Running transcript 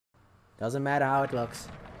Doesn't matter how it looks.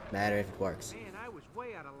 Matter if it works. Man, I was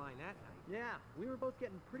way out of line that night. Yeah, we were both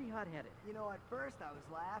getting pretty hot-headed. You know, at first I was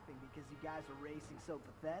laughing because you guys were racing so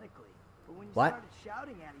pathetically. But when you What? started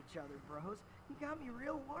shouting at each other, bros, you got me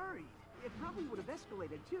real worried. It probably would have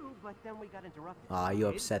escalated too, but then we got interrupted. Aw, you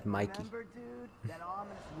upset Mikey. Remember, dude, that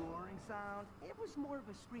ominous roaring sound? It was more of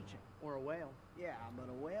a screeching. Or a whale. Yeah, but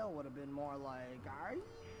a whale would have been more like, "Aye,"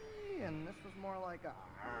 and this was more like a,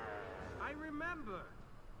 "Arr." I remember.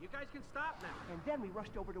 You guys can stop now. And then we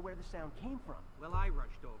rushed over to where the sound came from. Well, I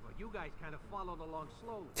rushed over. You guys kind of followed along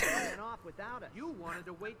slowly. Ran off without us. You wanted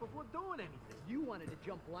to wait before doing anything. You wanted to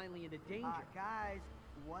jump blindly into danger. Guys,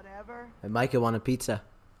 whatever. And Mikey wanted pizza.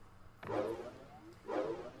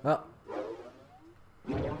 Oh.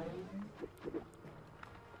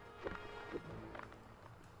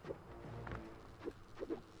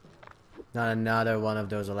 Not another one of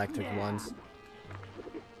those electric ones.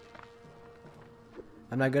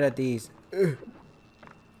 I'm not good at these.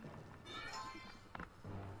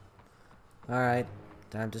 Alright.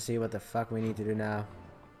 Time to see what the fuck we need to do now.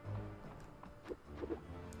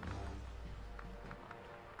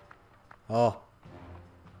 Oh.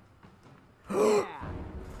 Oh,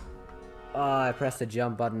 I pressed the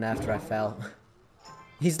jump button after I fell.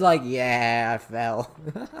 He's like, yeah, I fell.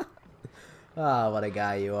 Oh, what a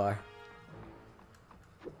guy you are.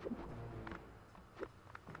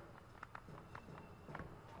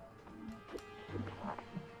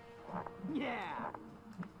 Yeah.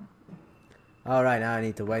 Alright, now I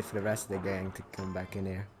need to wait for the rest of the gang to come back in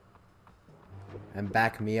here. And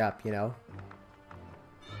back me up, you know.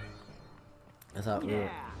 I thought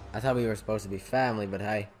we were supposed to be family, but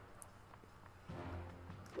hey.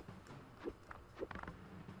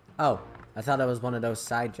 Oh, I thought that was one of those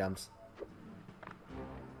side jumps.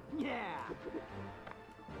 Yeah.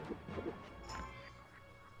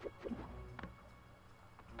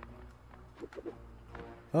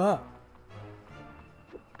 Oh.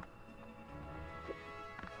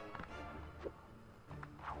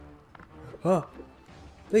 Oh.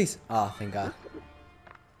 Please. Oh, thank God.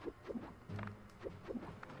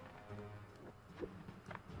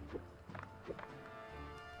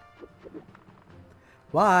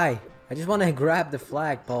 Why? I just want to grab the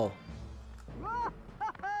flagpole. Whoa!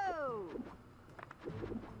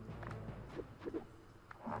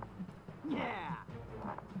 Yeah.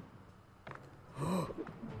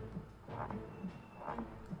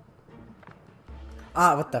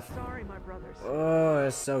 Ah, what the f— Sorry, my brothers. Oh,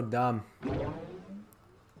 it's so dumb.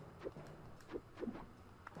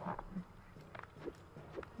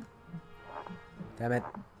 Damn it.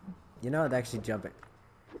 You know what, actually jumping.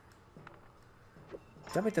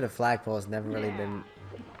 Jumping to the flagpole has never really been...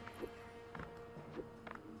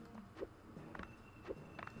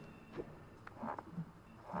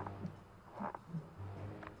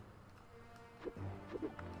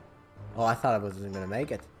 Oh, I thought I wasn't gonna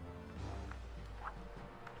make it.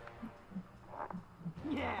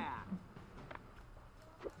 Yeah.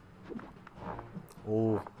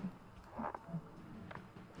 Oh.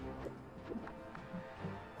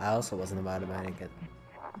 I also wasn't about to make it.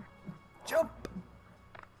 Jump!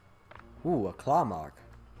 Ooh, a claw mark.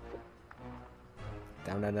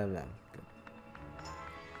 Down, down, down, down. Good.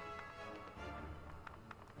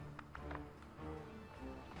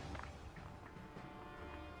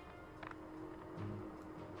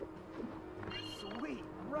 Sweet,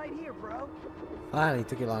 right here, bro. Finally,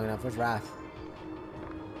 took you long enough. Where's Raph?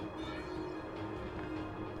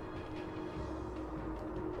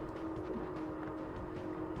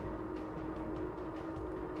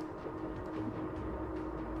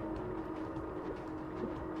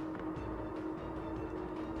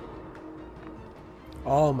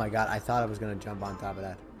 Oh my God, I thought I was gonna jump on top of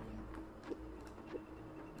that.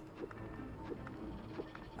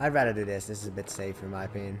 I'd rather do this. This is a bit safer in my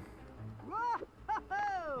opinion.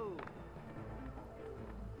 Whoa!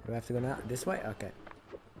 Do I have to go now? This way? Okay.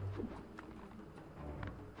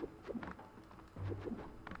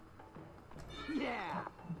 Yeah.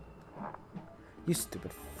 You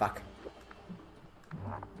stupid fuck.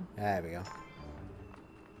 There we go.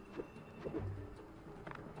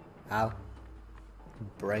 Ow.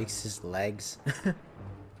 Breaks his legs.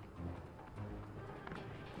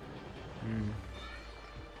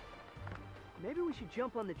 Maybe we should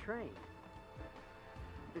jump on the train.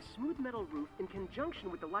 The smooth metal roof, in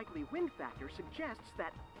conjunction with the likely wind factor, suggests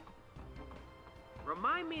that...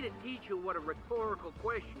 Remind me to teach you what a rhetorical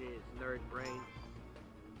question is, nerd brain.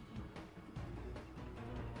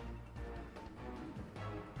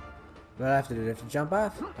 What do I have to do? Do I have to jump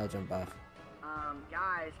off? I'll jump off.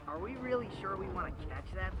 Guys, are we really sure we want to catch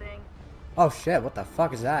that thing? Oh shit, what the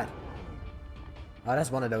fuck is that? Oh,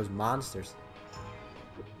 that's one of those monsters.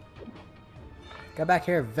 Get back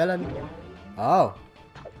here, villain. Oh.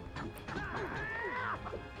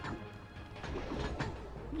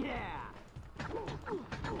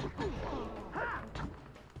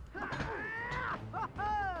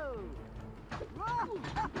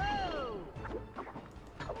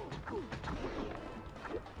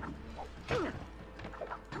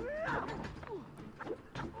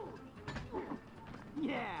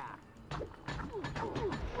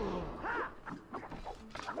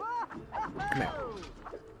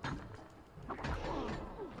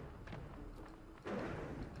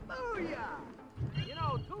 Come here. You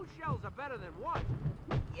know, 2 shells are better than 1.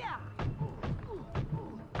 Yeah.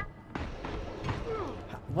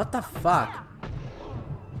 What the fuck?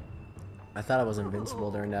 I thought I was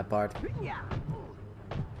invincible during that part.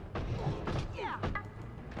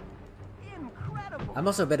 Incredible. I'm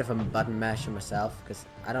also a bit of a button masher myself, because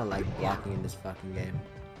I don't like blocking in this fucking game.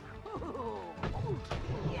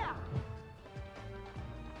 Yeah.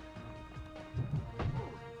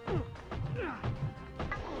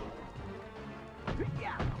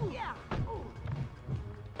 Yeah.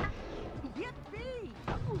 Yippee!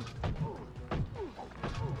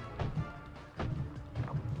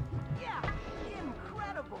 Yeah,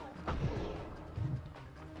 incredible!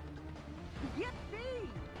 Yippee!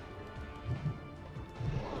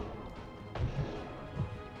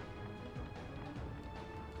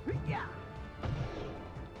 Yeah.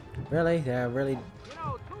 Really? Yeah, really? You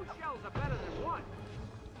know, 2 shells are better than 1.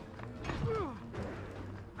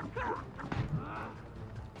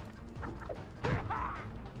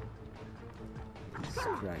 Jesus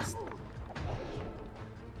Christ.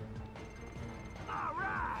 All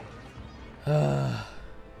right.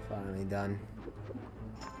 Finally done.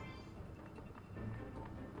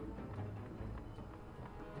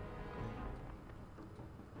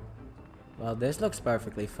 Well, this looks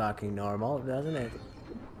perfectly fucking normal, doesn't it?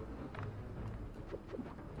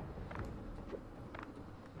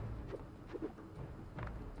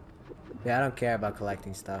 Yeah, I don't care about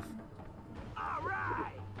collecting stuff. All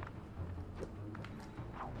right.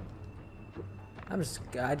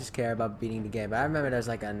 I just care about beating the game. I remember there's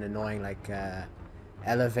like an annoying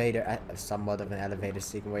elevator, somewhat of an elevator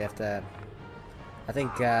sequence where you have to, I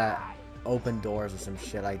think, open doors or some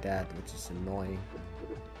shit like that, which is annoying.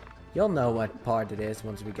 You'll know what part it is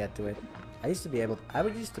once we get to it. I used to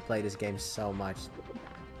play this game so much.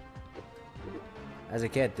 As a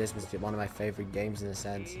kid, this was one of my favorite games in a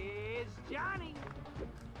sense. Here's Johnny.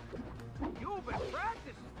 You've been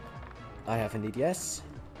practicing. I have indeed, yes.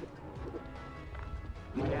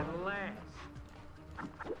 At last.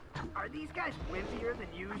 Are these guys whimsier than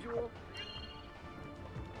usual?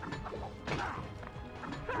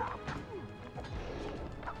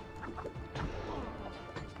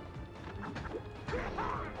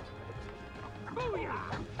 Booyah!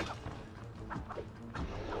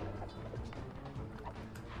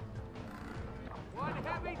 One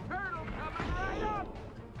heavy turtle coming right up.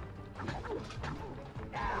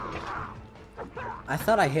 I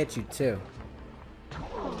thought I hit you too.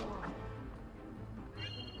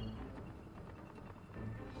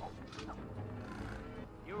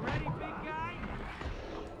 You ready, big guy?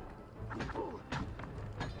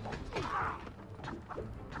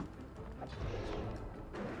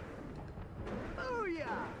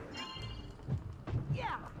 Booyah!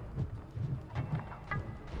 Yeah!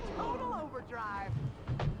 Total overdrive!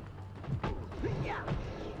 Yeah!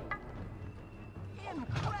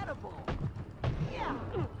 Incredible! Yeah!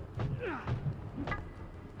 Ooh.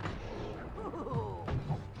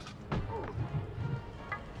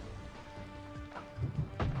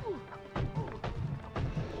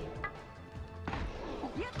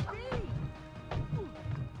 Yippee!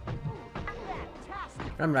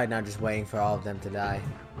 Fantastic! I'm right now just waiting for all of them to die.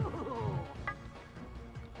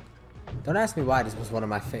 Don't ask me why this was one of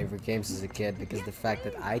my favorite games as a kid, because the fact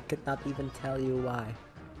that I could not even tell you why.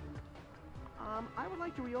 I would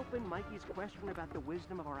like to reopen Mikey's question about the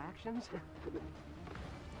wisdom of our actions.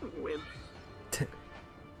 Wimps.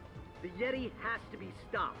 The Yeti has to be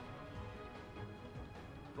stopped.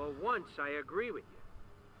 For once, I agree with you.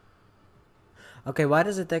 Okay, why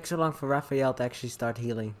does it take so long for Raphael to actually start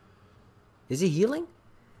healing? Is he healing?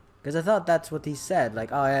 Because I thought that's what he said.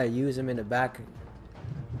 Like, oh yeah, use him in the back.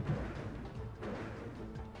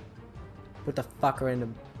 Put the fucker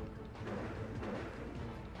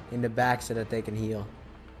in the back so that they can heal.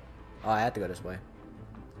 Oh, I had to go this way.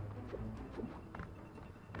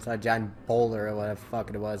 Saw a giant boulder or whatever the fuck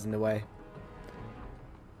it was in the way.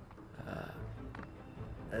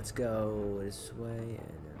 Let's go this way.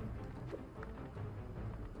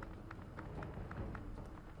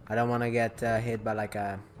 And, I don't want to get hit by like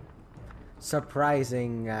a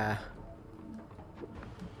surprising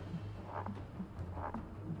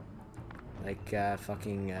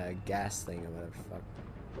fucking gas thing or whatever the fuck.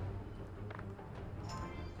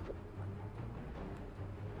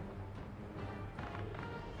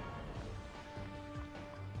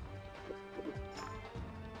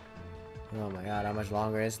 Oh my god, how much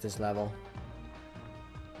longer is this level?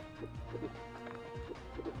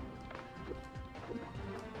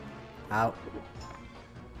 Out.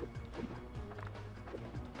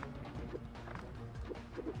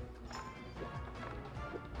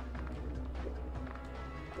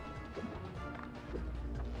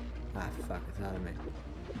 Ah, fuck, it's out of me.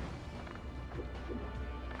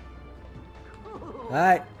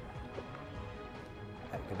 Alright.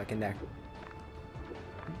 Get back in there.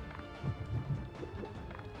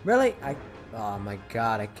 Really? Oh my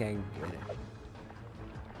god, I can't get it.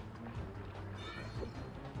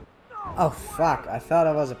 Oh fuck, I thought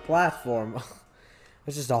it was a platform.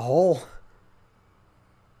 It's just a hole.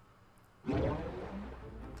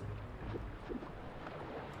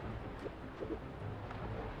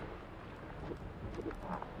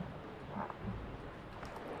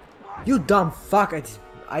 You dumb fuck!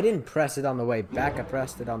 I didn't press it on the way back, I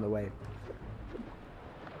pressed it on the way.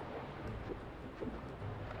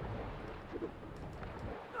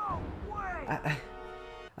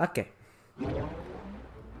 Okay.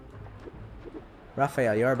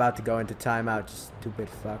 Raphael, you're about to go into timeout, you stupid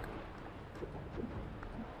fuck.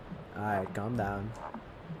 Alright, calm down.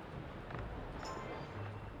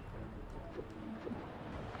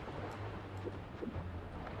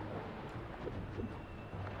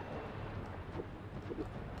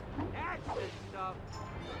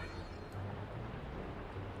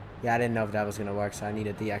 Yeah, I didn't know if that was gonna work, so I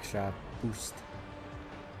needed the extra boost.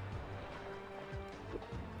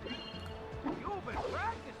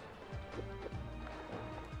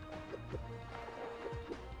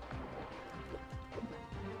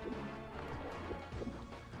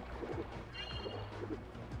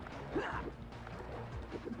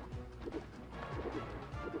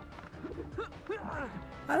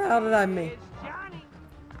 How the hell did I make?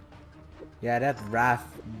 Yeah, that Raph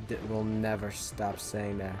will never stop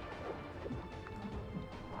saying that.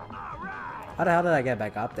 How the hell did I get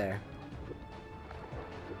back up there?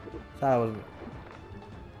 Thought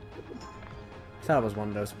it was one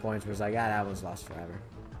of those points where it's like, ah, that was lost forever.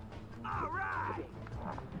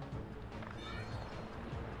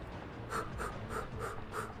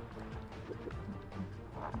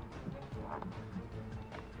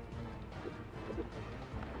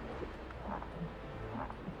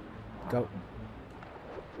 Go.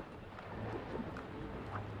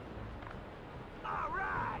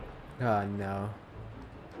 Oh no.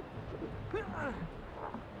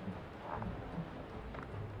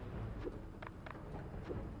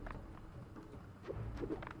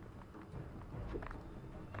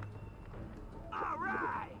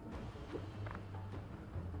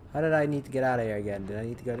 How did I need to get out of here again? Did I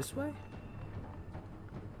need to go this way?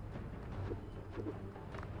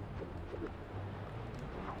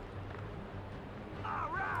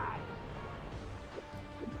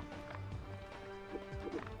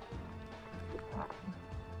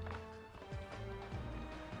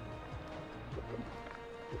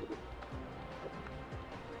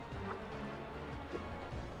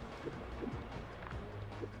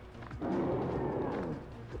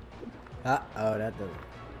 Oh, that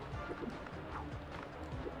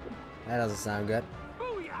doesn't sound good.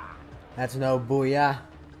 Booyah! That's no booyah.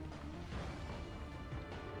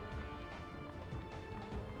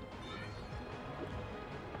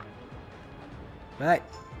 Right.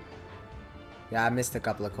 Yeah, I missed a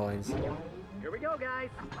couple of coins. Here we go, guys.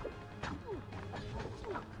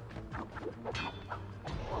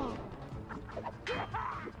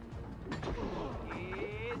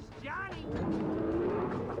 It's Johnny.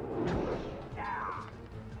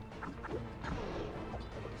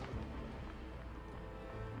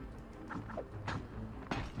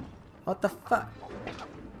 What the fuck?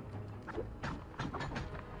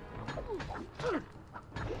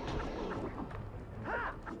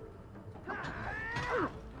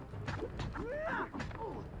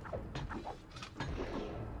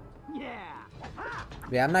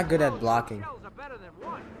 Yeah, I'm not good at blocking.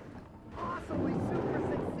 Awesomely super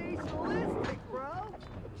sensationalistic, bro.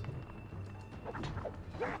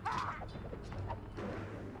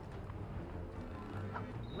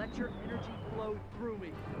 Let your energy flow through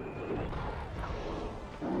me.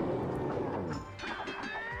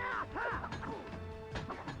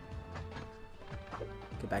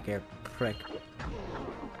 Get back here, prick.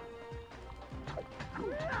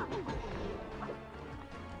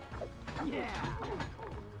 Yeah.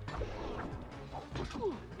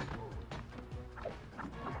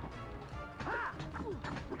 Ha!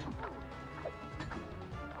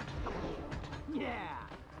 Yeah.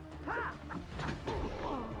 Ha!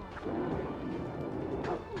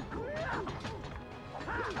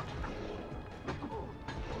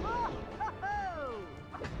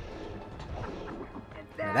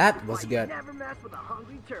 Now that was Why good. You never mess with a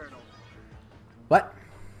hungry turtle. What?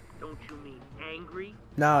 Don't you mean angry?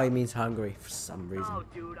 No, he means hungry for some reason. Oh,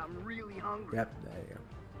 dude, I'm really hungry. Yep, there you go.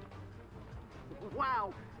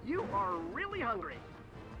 Wow, you are really hungry.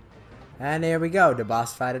 And here we go, the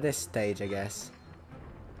boss fight of this stage, I guess.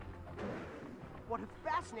 What a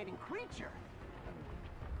fascinating creature.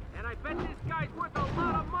 And I bet this guy's worth a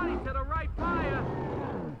lot of money to the right buyer.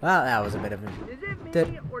 Well, that was a bit of a... Is it me,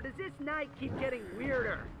 Did- or does this night keep getting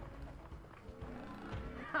weirder?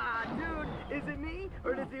 Ah, dude, is it me,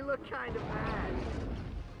 or does he look kind of mad?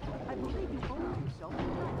 I believe you owned yourself in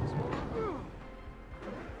practice for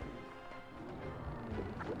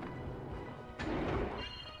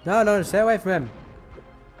No, no, stay away from him.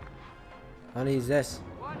 Only use this.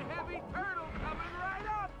 One heavy turtle coming right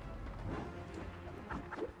up.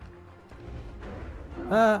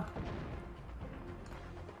 Ah.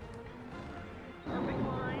 perfect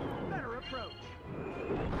line, better approach.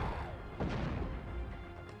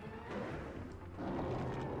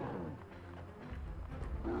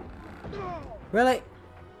 Really?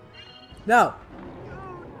 No.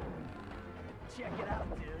 Check it out,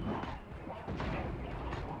 dude.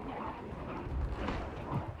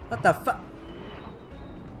 What the fuck?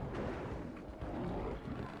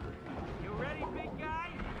 You ready, big guy?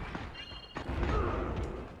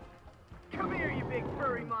 Come here, you big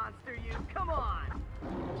furry monster, you. Come on.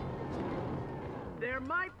 There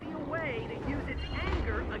might be a way to use its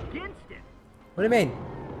anger against it. What do you mean?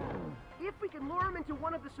 If we can lure him into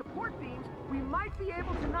one of the support beams, we might be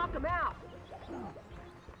able to knock him out.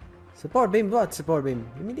 Support beam? What support beam?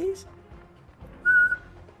 You mean these?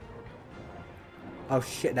 Oh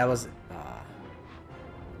shit, that was...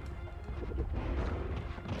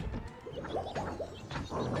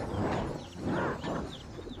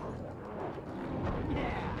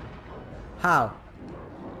 Yeah. How?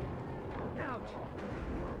 Ouch.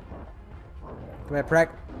 Come here, prick.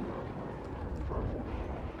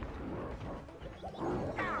 You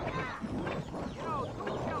know, two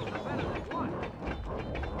kills are better than one.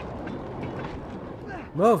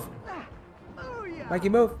 Move. Oh yeah. Mikey,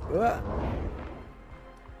 move.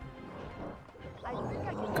 I think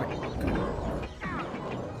I can.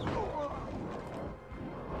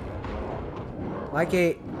 Mikey.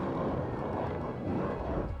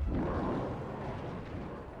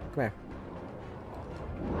 Come here.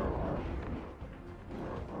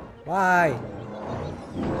 Why?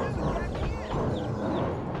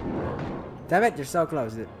 Damn it, you're so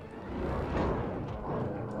close.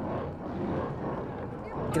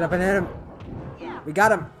 Get up and hit him. We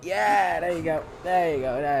got him. Yeah, there you go. There you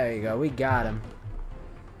go. There you go. We got him.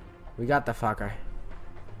 We got the fucker.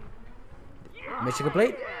 Mission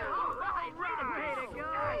complete? All right, way to go.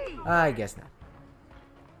 I guess not.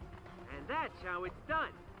 And that's how it's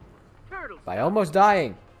done. Turtles. By almost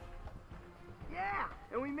dying. Yeah,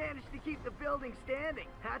 and we managed to keep the building standing.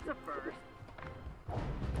 That's a first.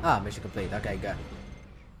 Ah, mission complete. Okay, good.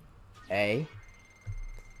 A.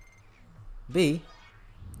 B.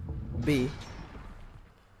 B.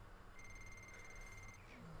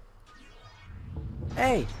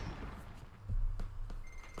 A.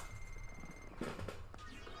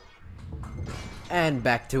 And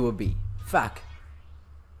back to a B. Fuck.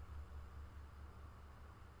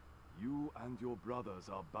 You and your brothers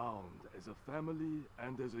are bound as a family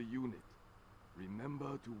and as a unit.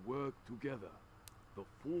 Remember to work together, the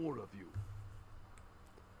four of you.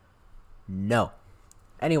 No.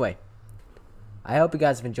 Anyway, I hope you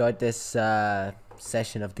guys have enjoyed this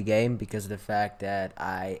session of the game because of the fact that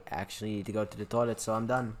I actually need to go to the toilet, so I'm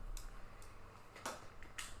done.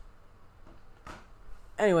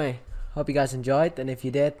 Anyway, hope you guys enjoyed, and if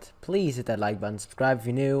you did, please hit that like button, subscribe if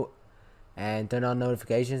you're new, and turn on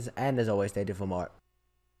notifications, and as always, stay tuned for more.